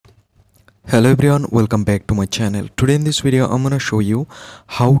Hello everyone, welcome back to my channel. Today in this video I'm gonna show you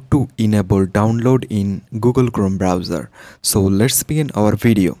how to enable download in Google Chrome browser. So let's begin our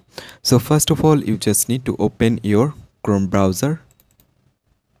video. So first of all, you just need to open your Chrome browser.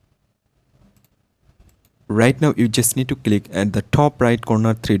 Right now you just need to click at the top right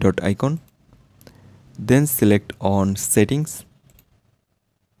corner three dot icon, then select on settings.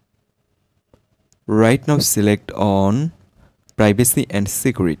 Right now select on privacy and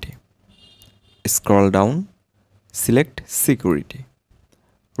security. Scroll down, select security.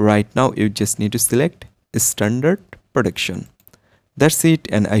 Right now you just need to select standard protection. That's it,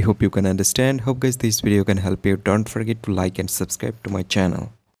 and I hope you can understand. Hope guys this video can help you. Don't forget to like and subscribe to my channel.